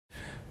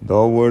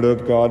The Word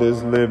of God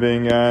is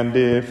living and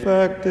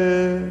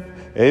effective,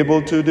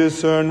 able to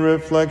discern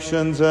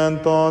reflections and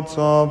thoughts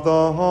of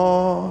the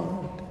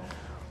heart.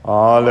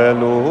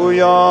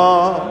 Alleluia,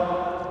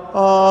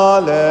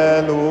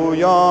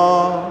 alleluia,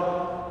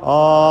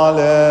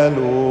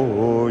 alleluia.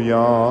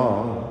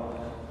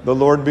 The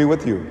Lord be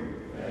with you.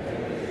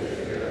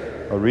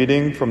 A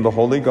reading from the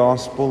Holy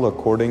Gospel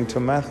according to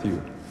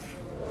Matthew.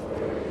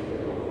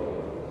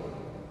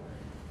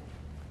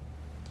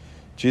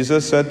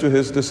 Jesus said to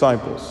his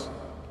disciples,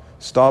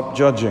 "Stop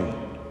judging,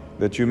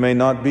 that you may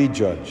not be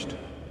judged.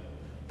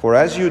 For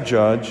as you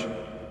judge,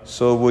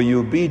 so will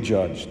you be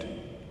judged.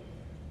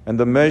 And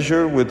the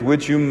measure with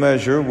which you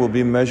measure will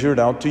be measured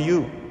out to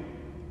you.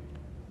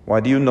 Why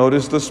do you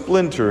notice the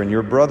splinter in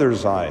your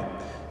brother's eye,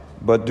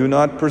 but do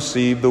not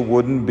perceive the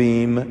wooden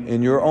beam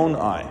in your own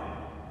eye?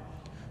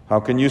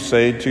 How can you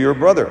say to your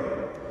brother,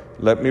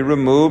 'Let me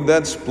remove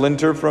that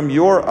splinter from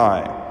your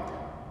eye,'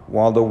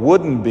 while the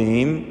wooden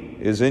beam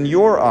is in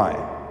your eye?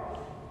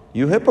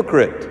 You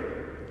hypocrite!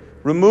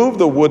 Remove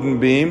the wooden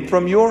beam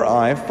from your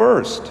eye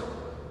first.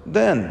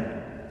 Then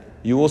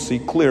you will see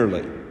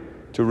clearly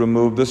to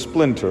remove the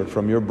splinter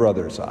from your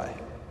brother's eye."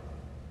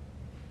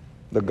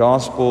 The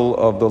Gospel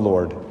of the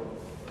Lord.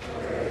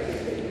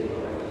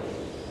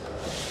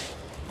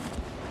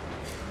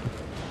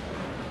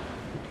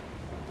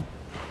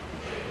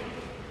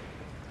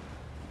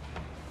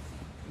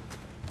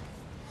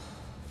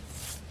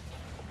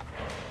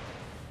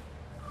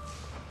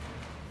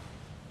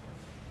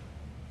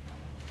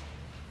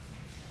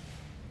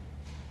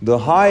 The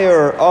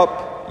higher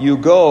up you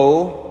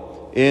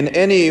go in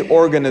any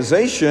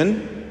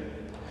organization,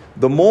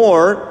 the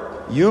more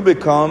you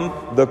become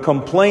the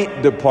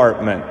complaint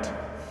department.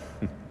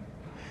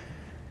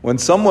 When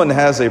someone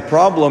has a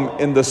problem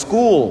in the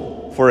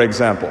school, for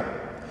example,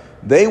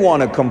 they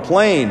want to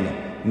complain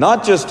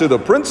not just to the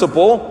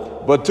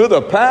principal, but to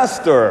the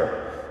pastor.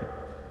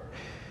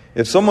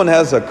 If someone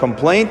has a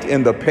complaint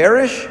in the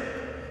parish,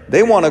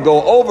 they want to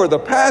go over the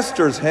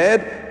pastor's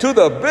head to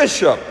the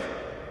bishop.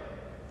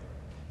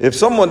 If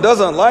someone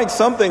doesn't like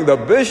something the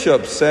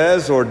bishop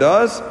says or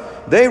does,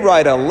 they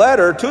write a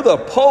letter to the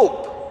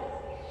Pope.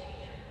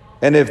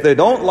 And if they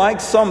don't like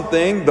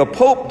something the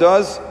Pope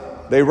does,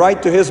 they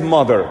write to his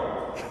mother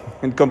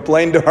and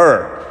complain to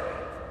her.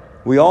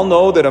 We all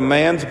know that a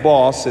man's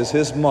boss is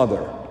his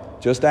mother.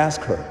 Just ask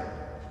her.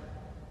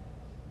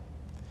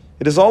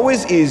 It is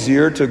always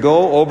easier to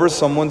go over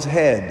someone's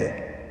head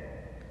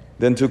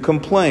than to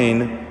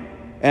complain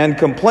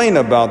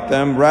about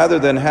them rather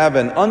than have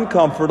an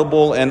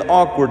uncomfortable and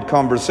awkward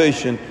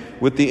conversation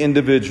with the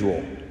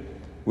individual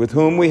with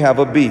whom we have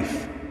a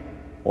beef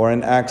or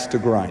an axe to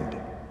grind.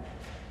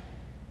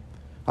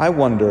 I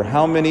wonder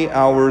how many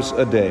hours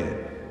a day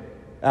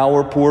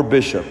our poor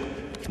bishop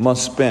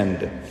must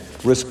spend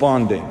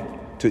responding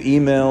to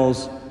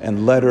emails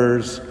and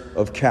letters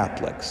of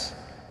Catholics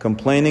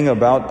complaining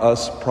about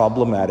us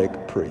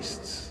problematic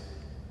priests.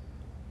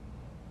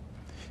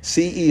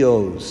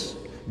 CEOs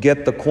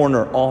get the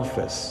corner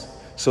office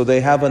so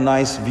they have a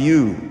nice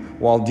view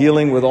while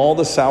dealing with all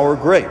the sour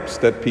grapes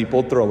that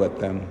people throw at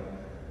them.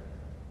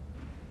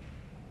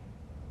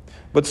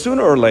 But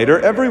sooner or later,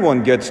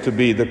 everyone gets to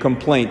be the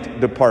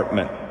complaint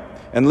department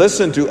and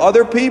listen to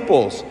other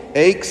people's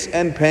aches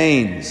and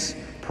pains,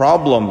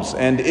 problems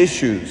and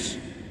issues.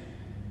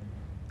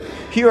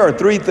 Here are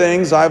 3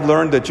 things I've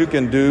learned that you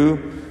can do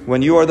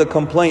when you are the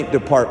complaint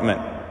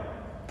department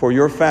for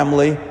your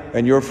family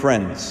and your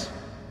friends.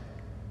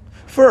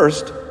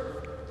 First,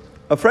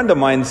 a friend of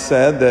mine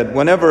said that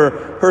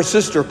whenever her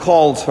sister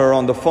calls her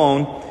on the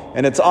phone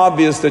and it's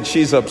obvious that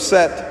she's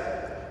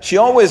upset, she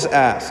always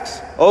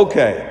asks,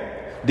 "Okay,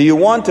 do you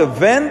want to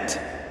vent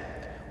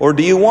or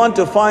do you want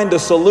to find a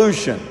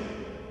solution?"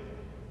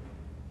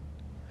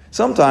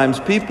 Sometimes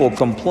people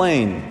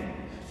complain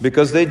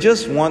because they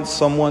just want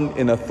someone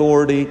in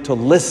authority to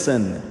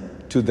listen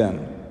to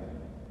them.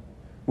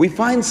 We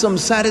find some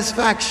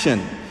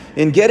satisfaction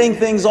in getting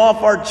things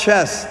off our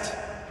chest.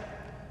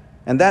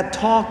 And that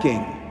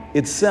talking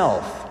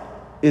itself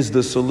is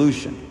the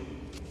solution.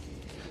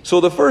 So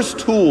the first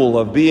tool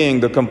of being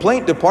the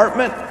complaint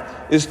department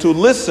is to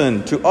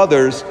listen to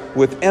others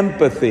with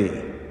empathy.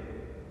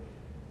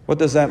 What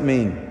does that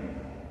mean?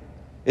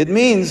 It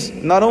means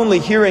not only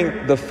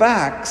hearing the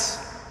facts,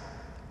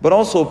 but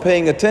also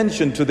paying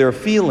attention to their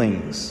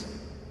feelings,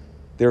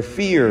 their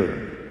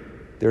fear,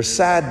 their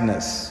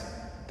sadness,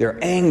 their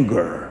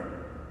anger,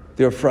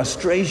 their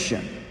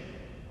frustration.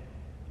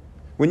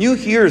 When you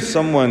hear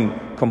someone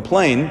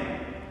complain,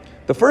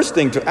 the first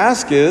thing to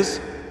ask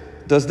is,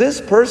 does this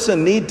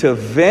person need to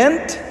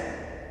vent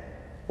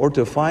or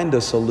to find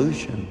a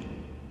solution?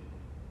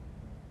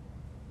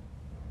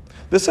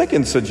 The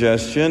second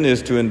suggestion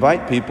is to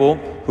invite people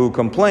who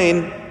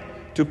complain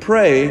to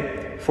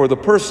pray for the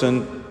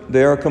person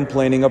they are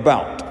complaining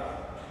about.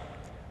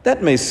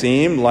 That may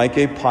seem like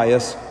a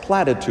pious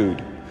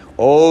platitude.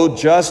 Oh,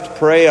 just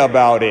pray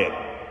about it.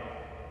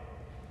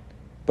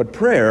 But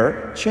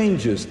prayer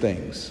changes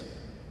things,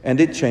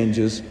 and it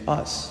changes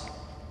us.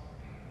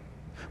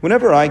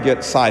 Whenever I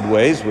get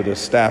sideways with a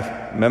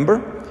staff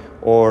member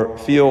or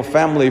feel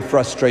family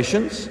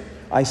frustrations,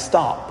 I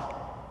stop.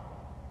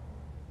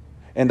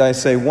 And I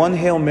say one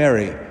Hail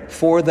Mary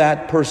for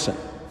that person.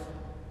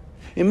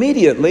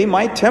 Immediately,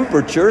 my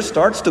temperature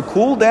starts to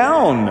cool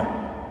down.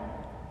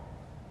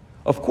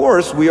 Of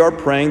course, we are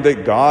praying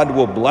that God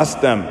will bless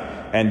them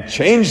and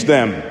change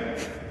them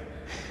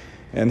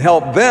and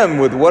help them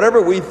with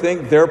whatever we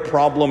think their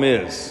problem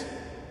is.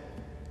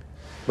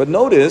 But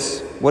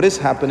notice what is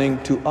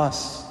happening to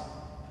us.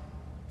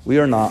 We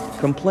are not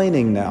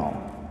complaining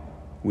now.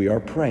 We are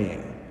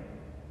praying.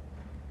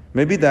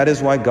 Maybe that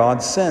is why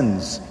God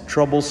sends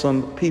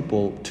troublesome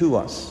people to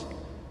us,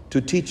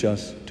 to teach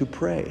us to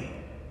pray.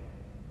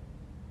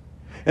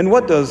 And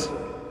what does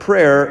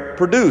prayer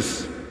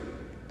produce?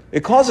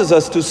 It causes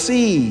us to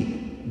see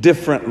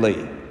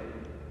differently.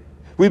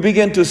 We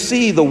begin to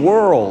see the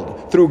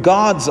world through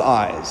God's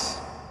eyes.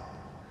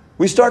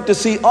 We start to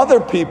see other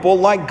people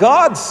like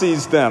God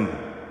sees them.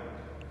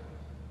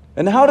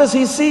 And how does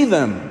He see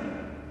them?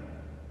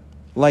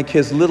 Like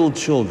His little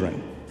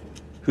children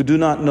who do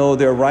not know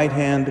their right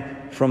hand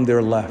from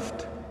their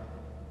left.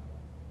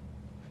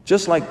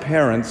 Just like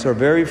parents are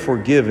very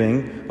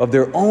forgiving of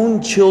their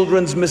own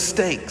children's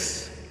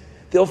mistakes,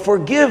 they'll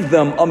forgive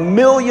them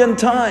 1,000,000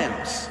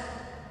 times.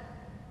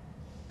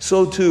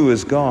 So too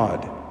is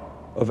God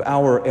of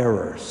our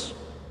errors.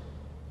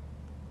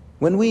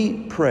 When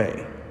we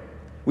pray,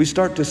 we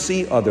start to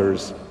see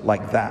others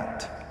like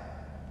that.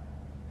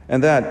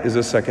 And that is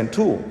a second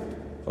tool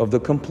of the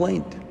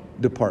complaint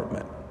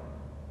department.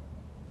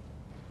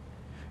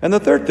 And the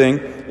third thing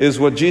is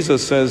what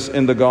Jesus says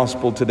in the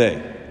gospel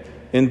today,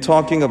 in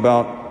talking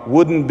about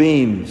wooden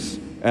beams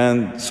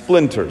and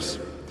splinters.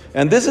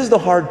 And this is the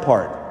hard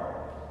part.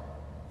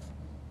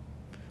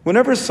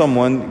 Whenever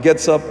someone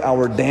gets up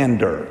our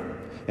dander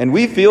and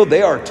we feel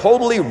they are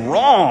totally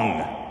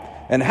wrong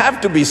and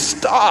have to be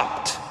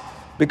stopped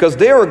because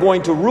they are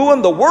going to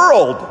ruin the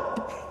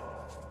world,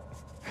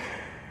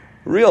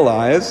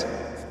 realize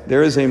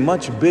there is a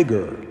much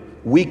bigger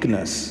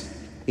weakness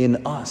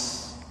in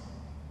us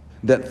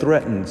that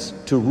threatens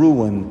to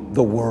ruin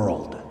the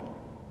world.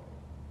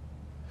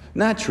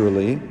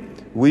 Naturally,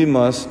 we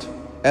must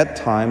at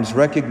times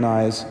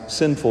recognize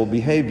sinful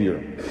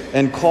behavior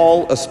and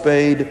call a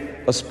spade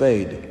a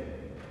spade.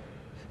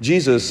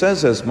 Jesus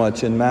says as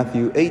much in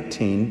Matthew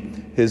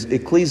 18, his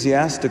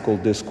ecclesiastical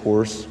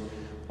discourse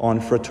on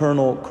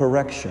fraternal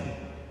correction.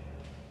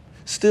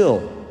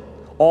 Still,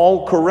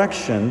 all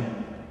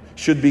correction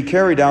should be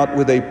carried out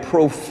with a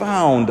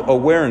profound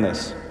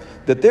awareness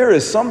that there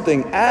is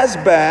something as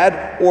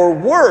bad or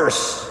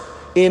worse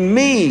in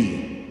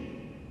me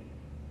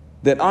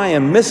that I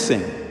am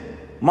missing,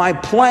 my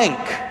plank,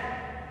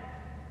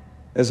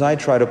 as I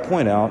try to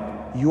point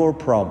out your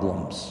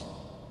problems.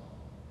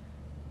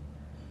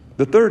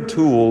 The third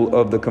tool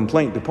of the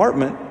complaint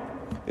department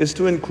is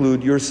to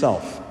include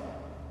yourself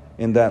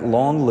in that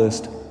long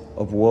list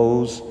of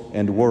woes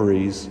and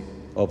worries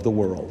of the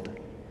world.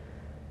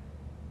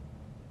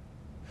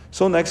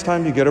 So next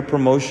time you get a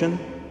promotion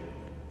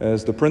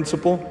as the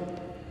principal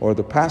or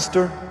the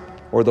pastor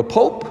or the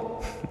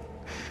pope,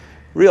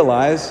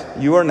 realize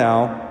you are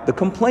now the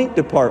complaint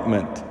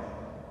department.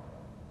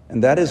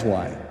 And that is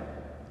why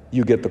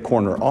you get the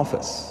corner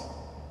office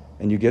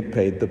and you get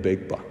paid the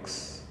big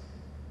bucks.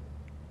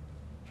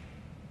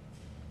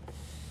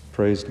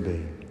 Praised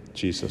be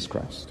Jesus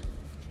Christ.